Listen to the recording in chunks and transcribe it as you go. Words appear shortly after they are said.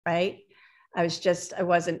right? I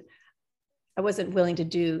wasn't willing to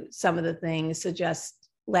do some of the things. So just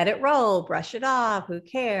let it roll, brush it off. Who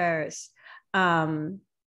cares? Yeah.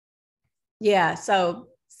 So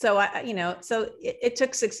it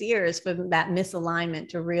took 6 years for that misalignment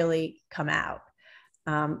to really come out.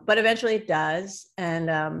 But eventually it does. And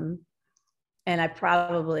I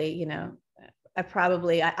probably,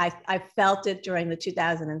 I felt it during the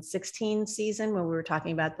 2016 season when we were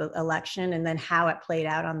talking about the election and then how it played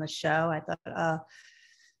out on the show. I thought, oh,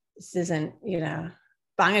 this isn't,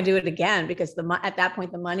 but I'm going to do it again because at that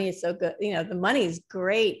point, the money is so good. The money is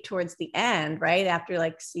great towards the end, right? After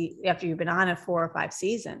after you've been on it 4 or 5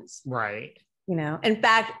 seasons. Right. In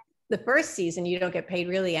fact, the first season, you don't get paid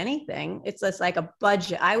really anything. It's just like a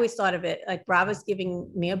budget. I always thought of it like Bravo's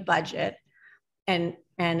giving me a budget and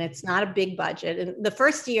it's not a big budget. And the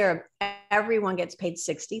first year, everyone gets paid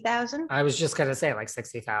 $60,000. I was just going to say like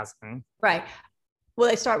 60,000. Right. Well,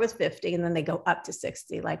 they start with 50 and then they go up to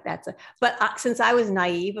 60. Like but since I was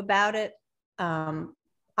naive about it,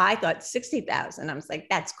 I thought 60,000. I was like,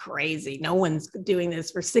 that's crazy. No one's doing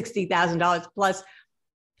this for $60,000 plus.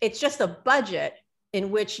 It's just a budget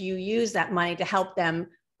in which you use that money to help them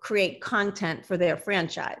create content for their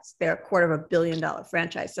franchise, their $250 million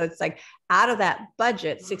franchise. So it's like out of that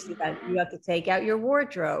budget, 60,000, you have to take out your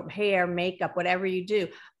wardrobe, hair, makeup, whatever you do.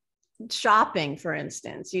 Shopping, for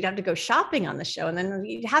instance, you'd have to go shopping on the show. And then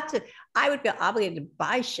I would feel obligated to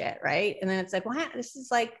buy shit. Right. And then it's like, well, this is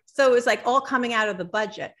like, so it was like all coming out of the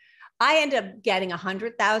budget. I ended up getting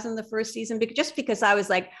 100,000 the first season because I was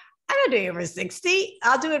like, I'm not doing it for 60.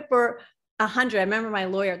 I'll do it for 100. I remember my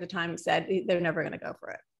lawyer at the time said they're never going to go for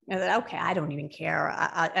it. I said, okay, I don't even care.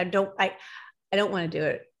 I don't want to do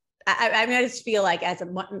it. I mean, I just feel like as a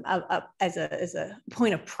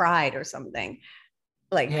point of pride or something.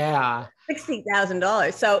 Like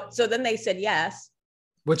 $60,000. So then they said yes.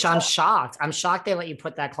 Which I'm shocked. I'm shocked they let you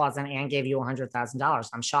put that clause in and gave you $100,000.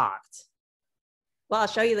 I'm shocked. Well, I'll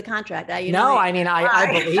show you the contract. I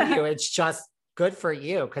believe you. It's just good for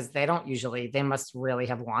you because they must really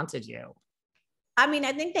have wanted you. I mean,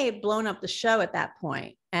 I think they had blown up the show at that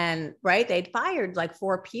point, and right, they'd fired like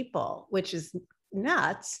 4 people, which is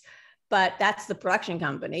nuts. But that's the production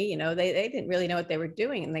company. They didn't really know what they were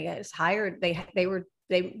doing, and they just hired. They were.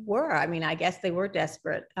 I mean, I guess they were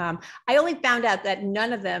desperate. I only found out that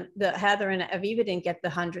none of them, Heather and Aviva, didn't get the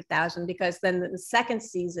 100,000 because then the second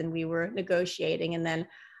season we were negotiating, and then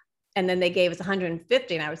they gave us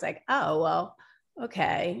 150, and I was like, oh well,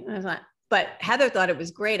 okay. I was like, but Heather thought it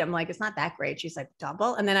was great. I'm like, it's not that great. She's like,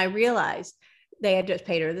 double. And then I realized they had just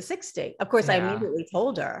paid her the 60. Of course, I immediately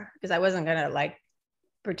told her because I wasn't gonna like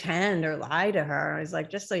pretend or lie to her. I was like,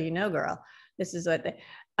 just so you know, girl, this is what they.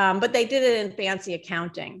 But they did it in fancy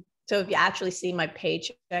accounting. So if you actually see my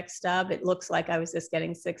paycheck stub, it looks like I was just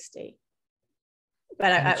getting 60.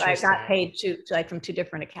 But I got paid like from 2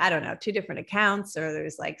 different accounts, or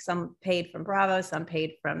there's like some paid from Bravo, some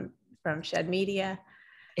paid from Shed Media.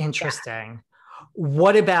 Interesting. Yeah.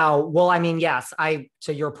 What about, well, I mean, yes,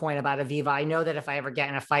 to your point about Aviva, I know that if I ever get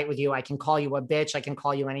in a fight with you, I can call you a bitch, I can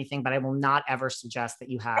call you anything, but I will not ever suggest that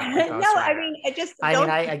you have a ghostwriter. No, I mean, I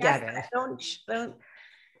get it.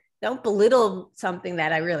 Don't belittle something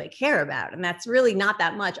that I really care about. And that's really not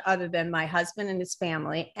that much other than my husband and his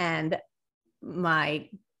family and my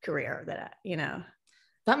career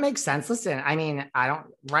That makes sense. Listen, I mean,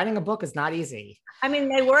 writing a book is not easy. I mean,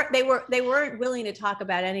 they weren't willing to talk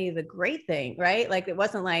about any of the great things, right? Like, it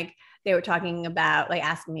wasn't like they were talking about, like,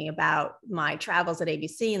 asking me about my travels at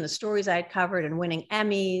ABC and the stories I had covered and winning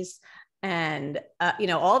Emmys and,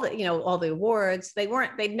 all the awards. They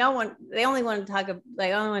only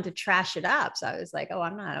wanted to trash it up. So I was like, oh,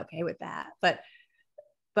 I'm not okay with that. But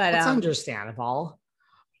it's understandable.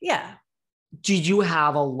 Yeah. Did you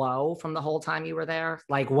have a low from the whole time you were there?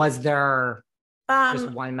 Like, was there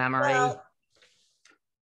just one memory? Well,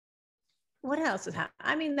 what else has happened?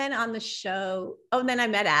 I mean, then on the show, then I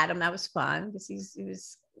met Adam. That was fun because he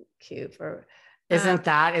was cute for. Isn't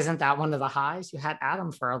that one of the highs? You had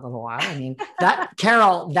Adam for a little while. I mean,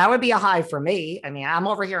 Carole, that would be a high for me. I mean, I'm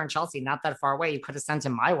over here in Chelsea, not that far away. You could have sent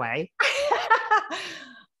him my way.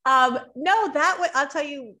 No, I'll tell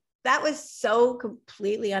you, that was so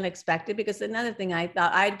completely unexpected because another thing I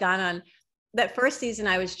thought I'd gone on that first season,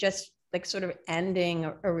 I was just like sort of ending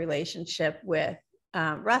a relationship with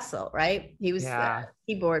Russell, right? He was the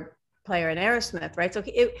keyboard player in Aerosmith, right? So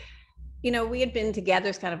we had been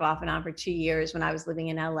together kind of off and on for 2 years when I was living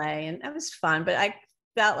in LA, and that was fun, but I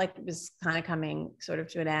felt like it was kind of coming sort of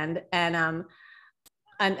to an end. And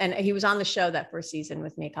he was on the show that first season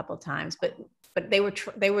with me a couple of times, but but they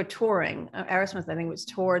were touring. Aerosmith, I think, was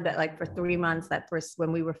toured that like for 3 months that first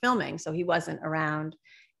when we were filming. So he wasn't around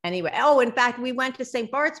anyway. Oh, in fact, we went to St.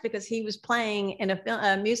 Bart's because he was playing in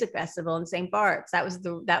a music festival in St. Bart's. That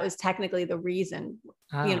was technically the reason.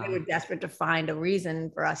 Oh. You know, they were desperate to find a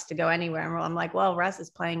reason for us to go anywhere. And I'm like, well, Russ is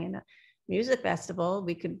playing in a music festival.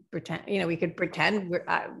 We could pretend we're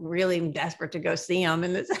really desperate to go see him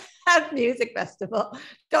in this music festival.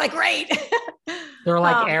 They're like, great. They're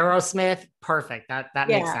like Aerosmith. Perfect. That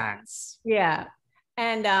makes sense. Yeah.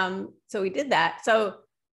 And so we did that. So,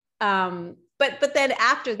 but then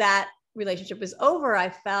after that relationship was over, I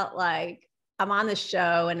felt like I'm on this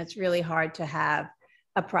show and it's really hard to have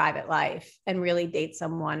a private life and really date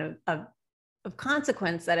someone of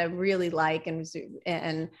consequence that I really like and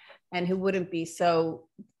who wouldn't be so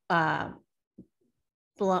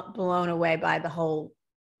blown away by the whole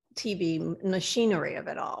TV machinery of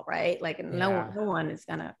it all, right? Like no one is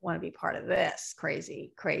gonna want to be part of this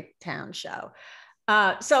crazy town show.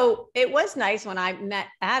 So it was nice when I met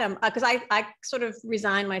Adam because I sort of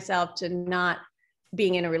resigned myself to not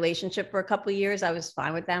being in a relationship for a couple of years. I was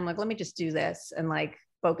fine with them. Like, let me just do this and like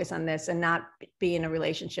focus on this and not be in a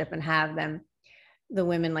relationship and have the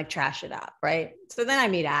women like trash it up. Right. So then I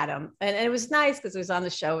meet Adam and it was nice because it was on the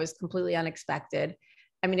show. It was completely unexpected.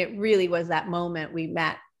 I mean, it really was that moment we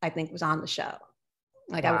met, I think was on the show.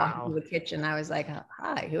 Like wow. I walked into the kitchen. I was like,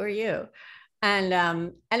 hi, who are you?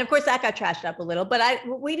 And of course that got trashed up a little, but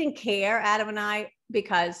we didn't care, Adam and I,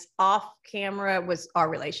 because off camera was our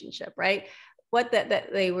relationship, right? What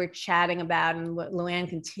that they were chatting about and what Luann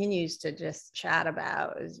continues to just chat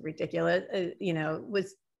about is ridiculous,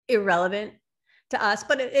 was irrelevant to us.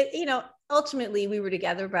 But it ultimately we were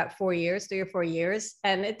together about 3 or 4 years.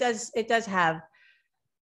 And it does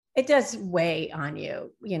weigh on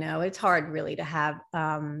you. It's hard really to have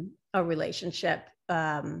a relationship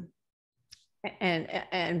and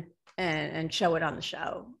show it on the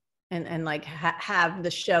show and like have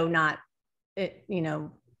the show not,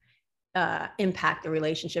 impact the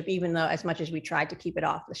relationship, even though as much as we tried to keep it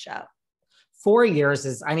off the show. 4 years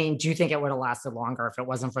is, do you think it would have lasted longer if it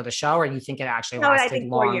wasn't for the show, or do you think it actually lasted I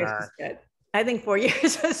think longer? 4 years was good. I think 4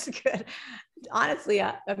 years was good. Honestly,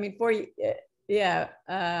 4 years.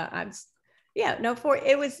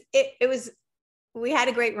 It was, we had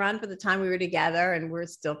a great run for the time we were together and we're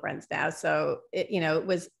still friends now. So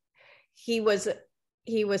he was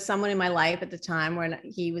someone in my life at the time when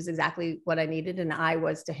he was exactly what I needed and I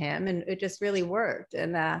was to him. And it just really worked.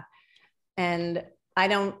 And I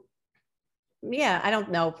don't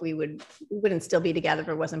know if we wouldn't still be together if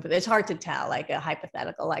it wasn't for this. It's hard to tell, like a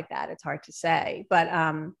hypothetical like that. It's hard to say, but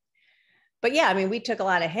yeah, we took a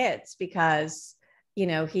lot of hits because,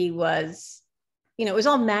 he was, it was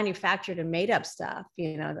all manufactured and made up stuff,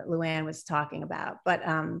 that Luann was talking about, but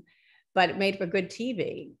it made for good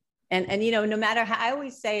TV. And no matter how, I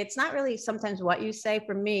always say, it's not really sometimes what you say.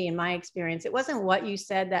 For me, in my experience, it wasn't what you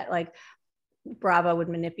said that like Bravo would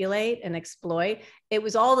manipulate and exploit. It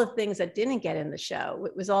was all the things that didn't get in the show.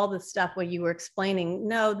 It was all the stuff where you were explaining,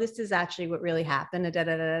 no, this is actually what really happened, and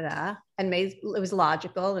it was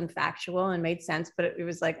logical and factual and made sense. But it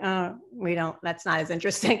was like, oh, that's not as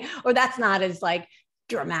interesting, or that's not as like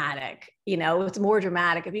dramatic. It's more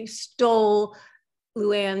dramatic if you stole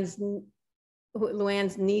Luann's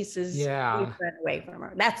niece's boyfriend away from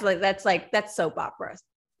her. That's soap opera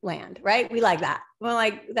land, right? We like that. Well,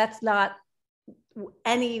 like that's not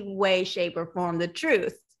any way, shape, or form the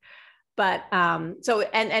truth. But so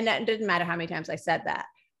and that didn't matter how many times I said that.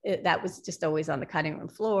 That was just always on the cutting room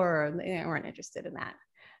floor, or they weren't interested in that.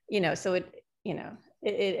 So it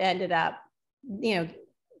ended up,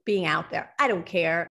 being out there. I don't care.